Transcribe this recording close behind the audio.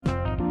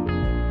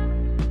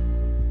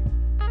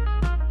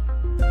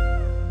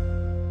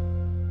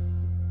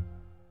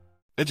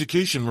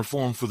Education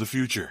Reform for the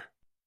Future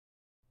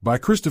by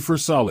Christopher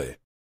Saleh.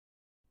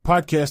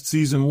 Podcast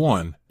Season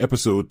 1,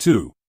 Episode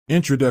 2,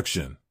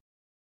 Introduction.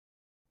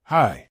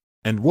 Hi,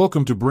 and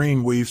welcome to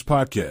Brainwaves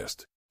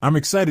Podcast. I'm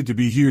excited to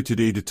be here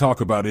today to talk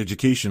about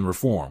education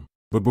reform.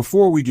 But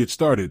before we get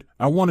started,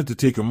 I wanted to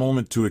take a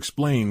moment to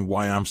explain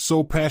why I'm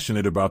so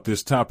passionate about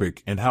this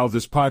topic and how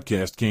this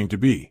podcast came to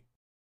be.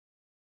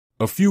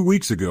 A few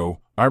weeks ago,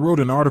 I wrote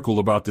an article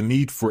about the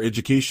need for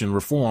education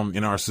reform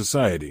in our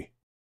society.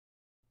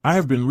 I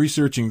have been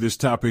researching this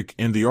topic,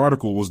 and the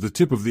article was the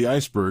tip of the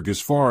iceberg as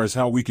far as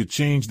how we could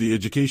change the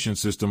education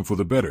system for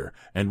the better,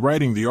 and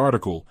writing the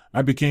article,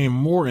 I became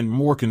more and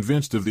more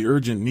convinced of the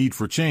urgent need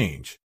for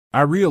change.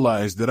 I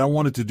realized that I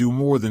wanted to do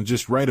more than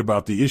just write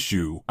about the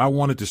issue. I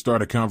wanted to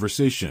start a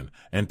conversation,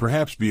 and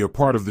perhaps be a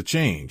part of the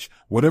change,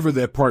 whatever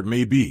that part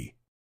may be.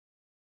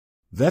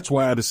 That's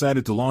why I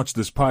decided to launch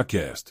this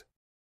podcast.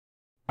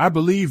 I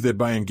believe that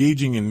by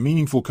engaging in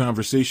meaningful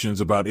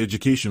conversations about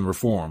education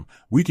reform,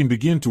 we can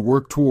begin to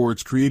work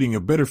towards creating a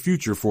better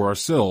future for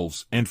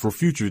ourselves and for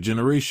future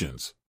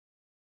generations.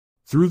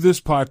 Through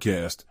this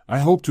podcast, I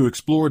hope to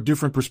explore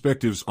different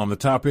perspectives on the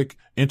topic,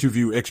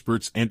 interview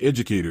experts and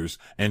educators,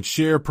 and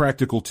share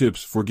practical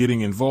tips for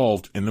getting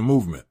involved in the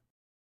movement.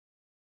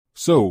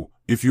 So,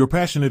 if you're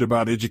passionate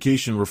about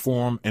education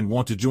reform and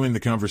want to join the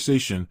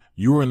conversation,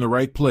 you're in the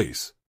right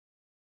place.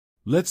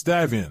 Let's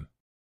dive in.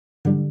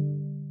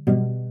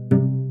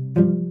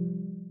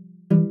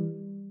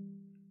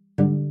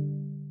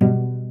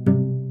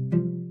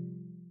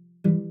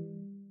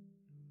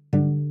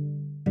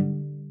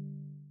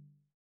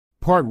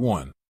 Part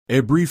 1.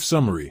 A brief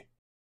summary.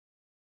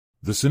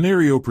 The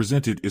scenario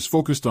presented is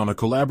focused on a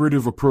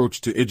collaborative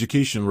approach to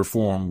education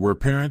reform where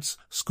parents,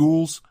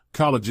 schools,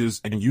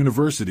 colleges and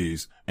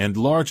universities, and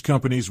large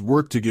companies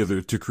work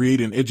together to create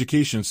an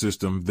education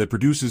system that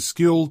produces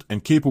skilled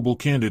and capable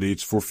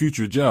candidates for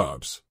future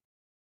jobs.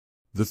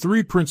 The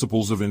three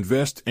principles of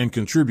invest and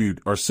contribute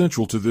are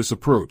central to this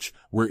approach,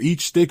 where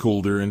each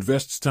stakeholder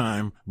invests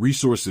time,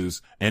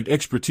 resources, and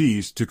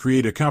expertise to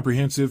create a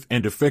comprehensive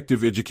and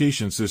effective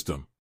education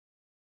system.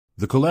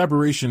 The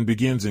collaboration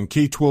begins in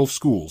K-12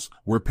 schools,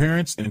 where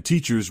parents and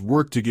teachers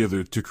work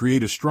together to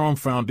create a strong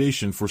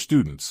foundation for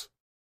students.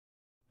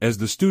 As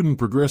the student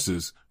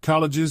progresses,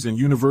 colleges and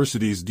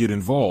universities get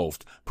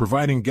involved,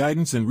 providing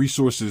guidance and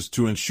resources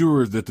to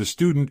ensure that the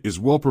student is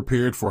well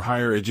prepared for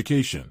higher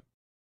education.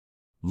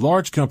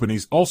 Large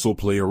companies also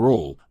play a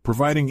role,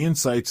 providing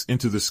insights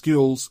into the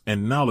skills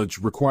and knowledge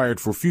required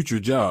for future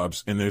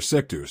jobs in their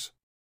sectors.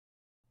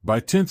 By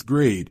 10th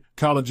grade,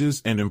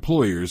 colleges and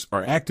employers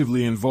are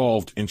actively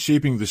involved in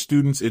shaping the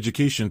student's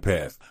education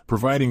path,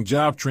 providing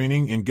job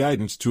training and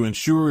guidance to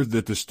ensure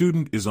that the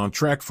student is on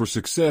track for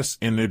success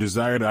in their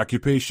desired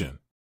occupation.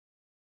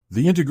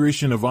 The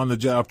integration of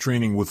on-the-job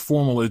training with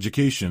formal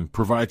education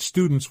provides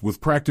students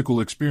with practical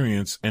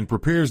experience and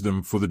prepares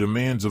them for the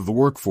demands of the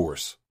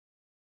workforce.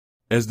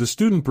 As the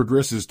student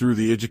progresses through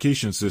the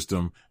education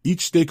system,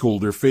 each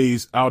stakeholder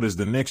phases out as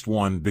the next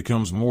one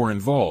becomes more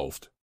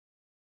involved.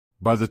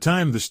 By the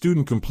time the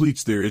student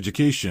completes their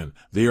education,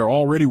 they are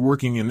already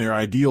working in their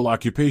ideal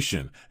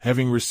occupation,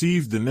 having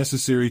received the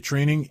necessary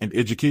training and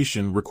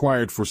education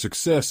required for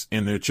success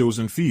in their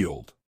chosen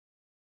field.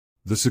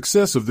 The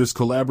success of this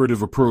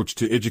collaborative approach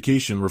to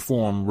education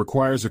reform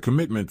requires a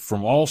commitment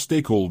from all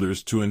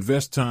stakeholders to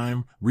invest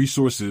time,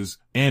 resources,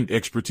 and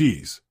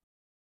expertise.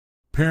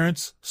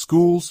 Parents,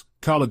 schools,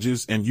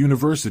 colleges and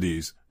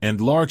universities, and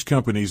large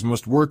companies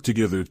must work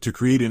together to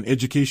create an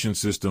education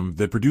system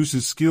that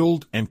produces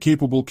skilled and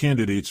capable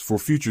candidates for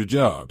future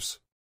jobs.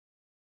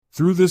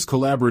 Through this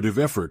collaborative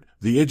effort,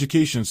 the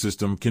education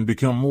system can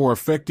become more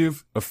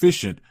effective,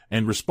 efficient,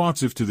 and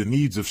responsive to the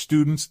needs of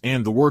students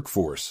and the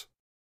workforce.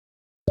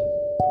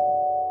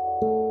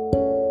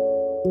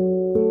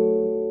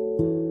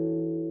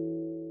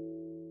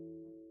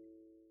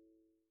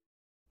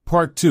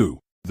 Part 2.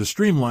 The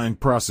streamlined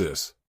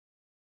process.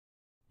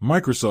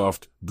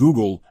 Microsoft,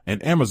 Google,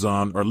 and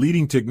Amazon are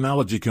leading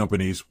technology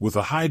companies with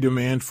a high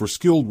demand for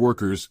skilled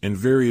workers in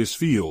various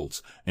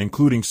fields,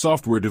 including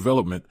software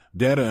development,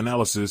 data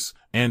analysis,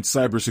 and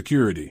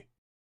cybersecurity.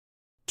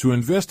 To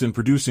invest in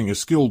producing a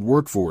skilled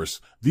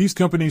workforce, these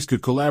companies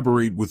could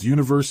collaborate with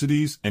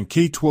universities and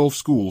K-12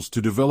 schools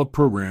to develop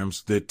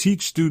programs that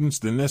teach students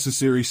the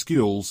necessary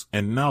skills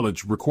and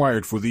knowledge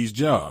required for these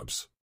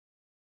jobs.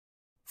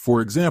 For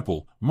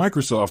example,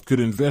 Microsoft could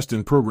invest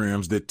in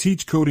programs that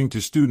teach coding to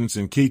students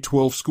in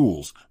K-12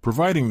 schools,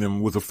 providing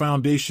them with a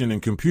foundation in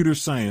computer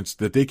science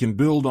that they can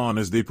build on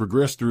as they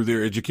progress through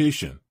their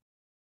education.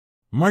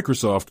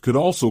 Microsoft could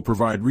also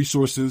provide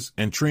resources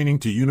and training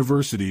to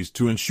universities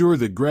to ensure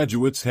that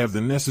graduates have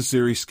the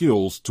necessary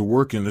skills to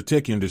work in the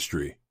tech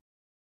industry.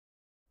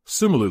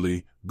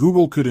 Similarly,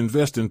 Google could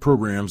invest in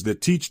programs that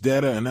teach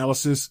data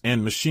analysis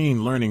and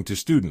machine learning to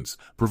students,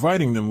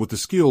 providing them with the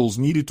skills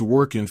needed to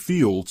work in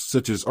fields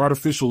such as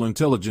artificial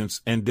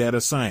intelligence and data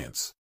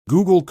science.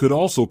 Google could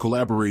also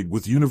collaborate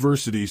with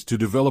universities to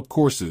develop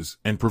courses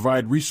and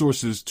provide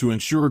resources to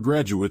ensure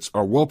graduates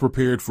are well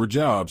prepared for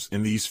jobs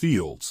in these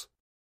fields.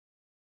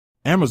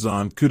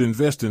 Amazon could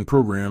invest in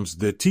programs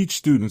that teach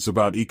students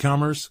about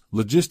e-commerce,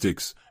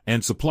 logistics,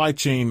 and supply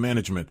chain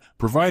management,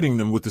 providing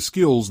them with the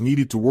skills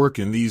needed to work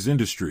in these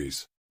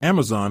industries.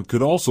 Amazon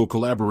could also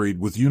collaborate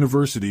with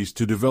universities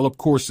to develop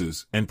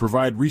courses and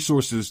provide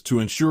resources to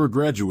ensure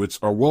graduates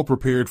are well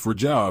prepared for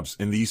jobs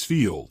in these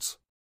fields.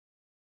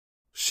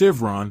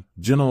 Chevron,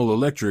 General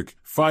Electric,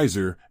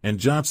 Pfizer, and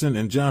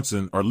Johnson &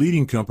 Johnson are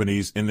leading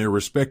companies in their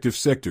respective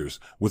sectors,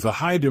 with a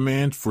high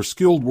demand for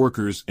skilled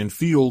workers in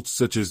fields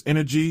such as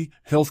energy,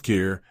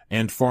 healthcare,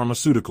 and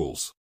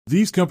pharmaceuticals.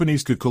 These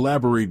companies could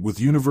collaborate with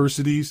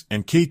universities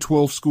and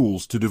K-12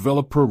 schools to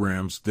develop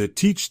programs that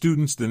teach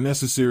students the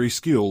necessary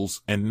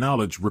skills and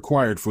knowledge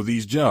required for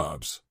these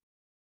jobs.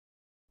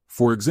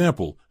 For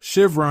example,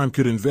 Chevron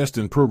could invest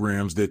in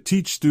programs that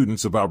teach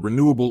students about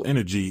renewable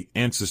energy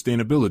and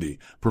sustainability,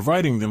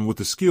 providing them with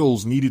the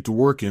skills needed to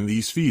work in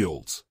these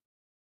fields.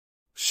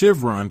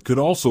 Chevron could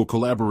also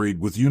collaborate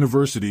with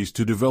universities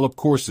to develop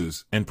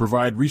courses and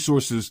provide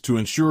resources to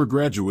ensure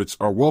graduates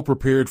are well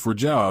prepared for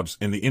jobs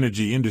in the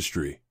energy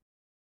industry.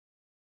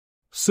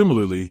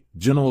 Similarly,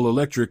 General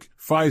Electric,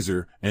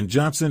 Pfizer, and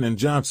Johnson &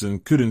 Johnson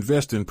could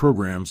invest in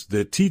programs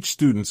that teach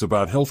students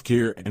about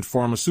healthcare and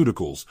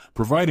pharmaceuticals,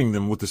 providing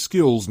them with the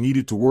skills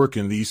needed to work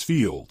in these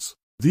fields.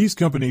 These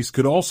companies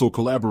could also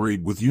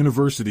collaborate with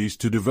universities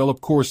to develop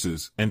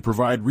courses and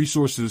provide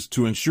resources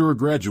to ensure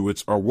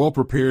graduates are well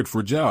prepared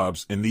for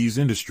jobs in these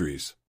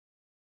industries.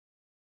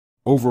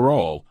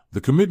 Overall, the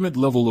commitment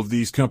level of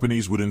these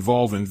companies would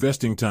involve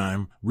investing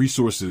time,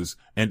 resources,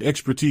 and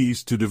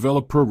expertise to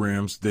develop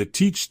programs that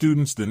teach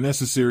students the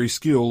necessary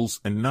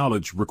skills and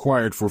knowledge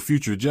required for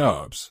future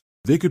jobs.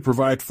 They could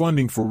provide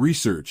funding for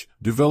research,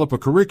 develop a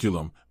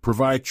curriculum,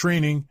 provide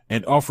training,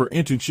 and offer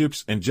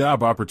internships and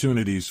job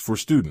opportunities for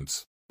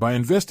students. By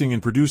investing in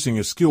producing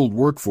a skilled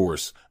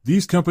workforce,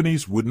 these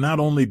companies would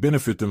not only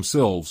benefit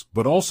themselves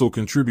but also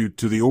contribute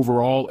to the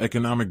overall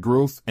economic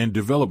growth and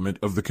development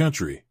of the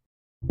country.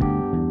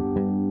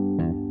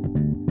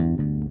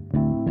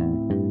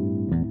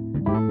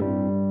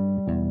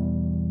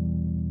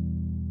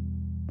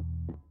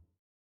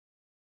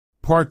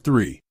 Part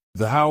 3.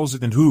 The Hows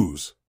and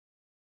Whos.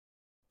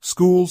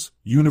 Schools,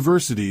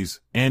 universities,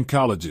 and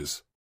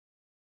colleges.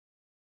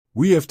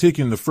 We have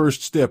taken the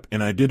first step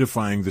in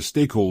identifying the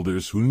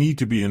stakeholders who need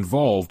to be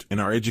involved in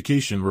our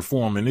education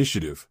reform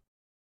initiative.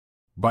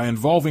 By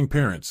involving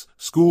parents,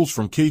 schools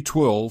from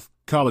K-12,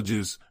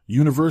 colleges,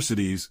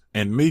 universities,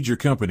 and major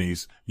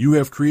companies, you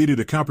have created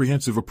a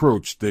comprehensive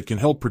approach that can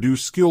help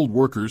produce skilled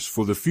workers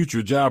for the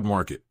future job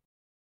market.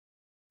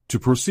 To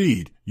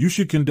proceed, you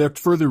should conduct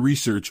further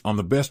research on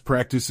the best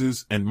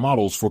practices and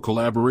models for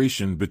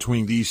collaboration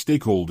between these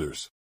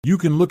stakeholders. You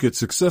can look at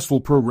successful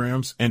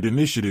programs and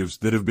initiatives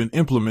that have been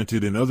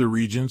implemented in other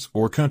regions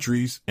or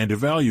countries and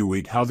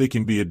evaluate how they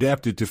can be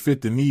adapted to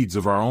fit the needs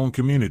of our own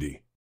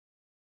community.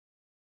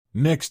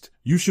 Next,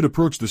 you should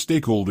approach the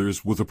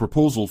stakeholders with a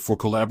proposal for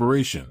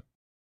collaboration.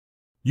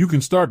 You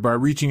can start by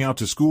reaching out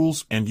to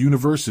schools and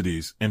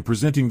universities and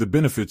presenting the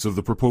benefits of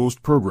the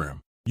proposed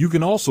program. You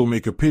can also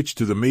make a pitch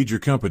to the major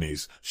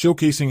companies,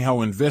 showcasing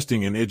how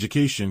investing in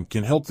education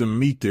can help them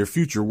meet their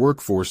future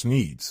workforce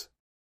needs.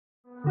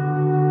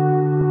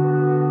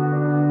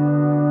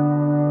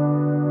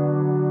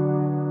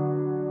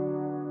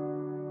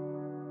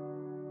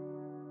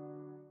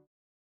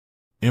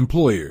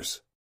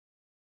 Employers.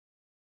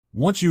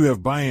 Once you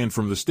have buy-in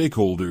from the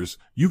stakeholders,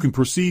 you can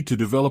proceed to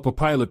develop a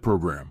pilot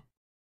program.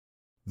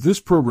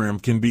 This program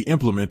can be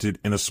implemented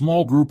in a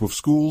small group of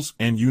schools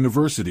and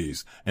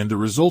universities, and the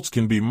results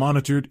can be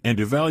monitored and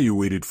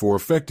evaluated for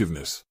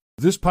effectiveness.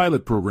 This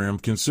pilot program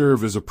can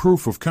serve as a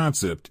proof of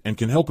concept and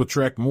can help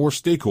attract more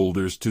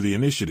stakeholders to the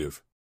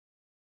initiative.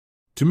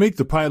 To make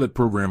the pilot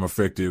program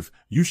effective,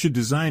 you should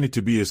design it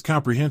to be as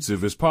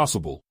comprehensive as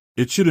possible.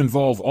 It should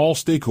involve all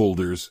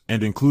stakeholders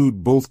and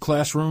include both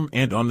classroom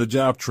and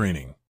on-the-job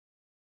training.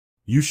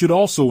 You should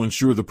also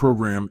ensure the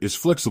program is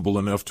flexible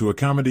enough to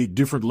accommodate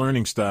different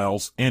learning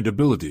styles and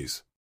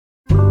abilities.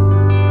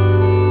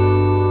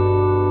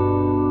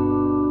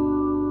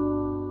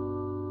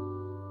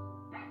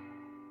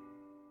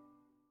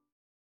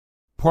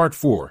 Part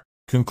 4.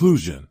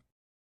 Conclusion.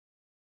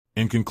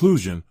 In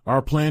conclusion,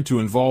 our plan to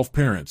involve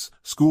parents,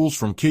 schools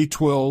from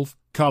K-12,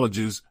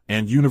 colleges,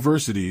 and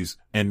universities,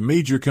 and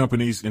major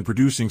companies in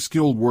producing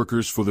skilled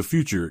workers for the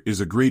future is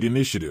a great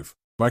initiative.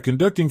 By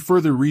conducting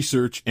further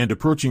research and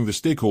approaching the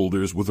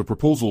stakeholders with a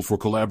proposal for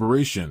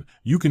collaboration,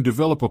 you can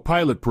develop a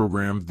pilot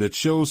program that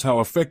shows how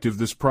effective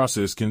this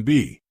process can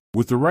be.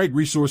 With the right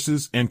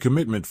resources and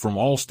commitment from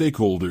all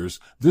stakeholders,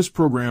 this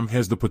program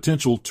has the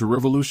potential to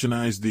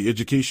revolutionize the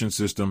education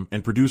system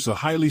and produce a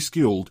highly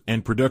skilled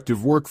and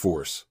productive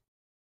workforce.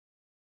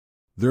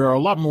 There are a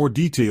lot more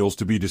details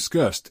to be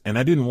discussed, and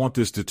I didn't want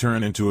this to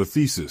turn into a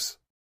thesis.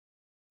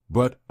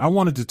 But I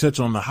wanted to touch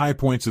on the high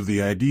points of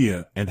the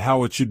idea and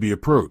how it should be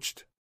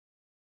approached.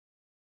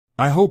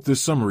 I hope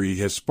this summary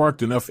has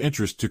sparked enough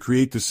interest to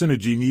create the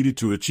synergy needed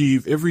to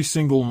achieve every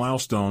single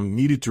milestone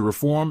needed to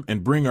reform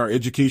and bring our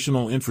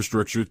educational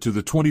infrastructure to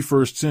the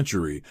 21st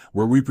century,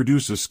 where we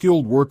produce a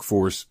skilled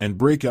workforce and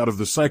break out of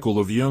the cycle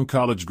of young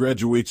college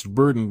graduates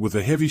burdened with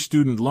a heavy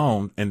student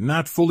loan and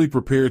not fully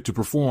prepared to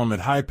perform at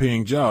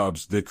high-paying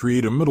jobs that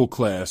create a middle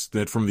class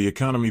that, from the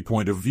economy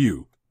point of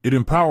view, it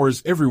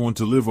empowers everyone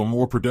to live a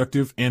more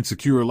productive and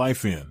secure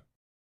life in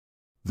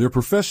their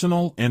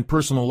professional and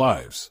personal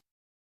lives.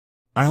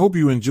 I hope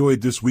you enjoyed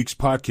this week's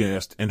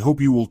podcast and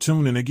hope you will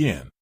tune in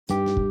again.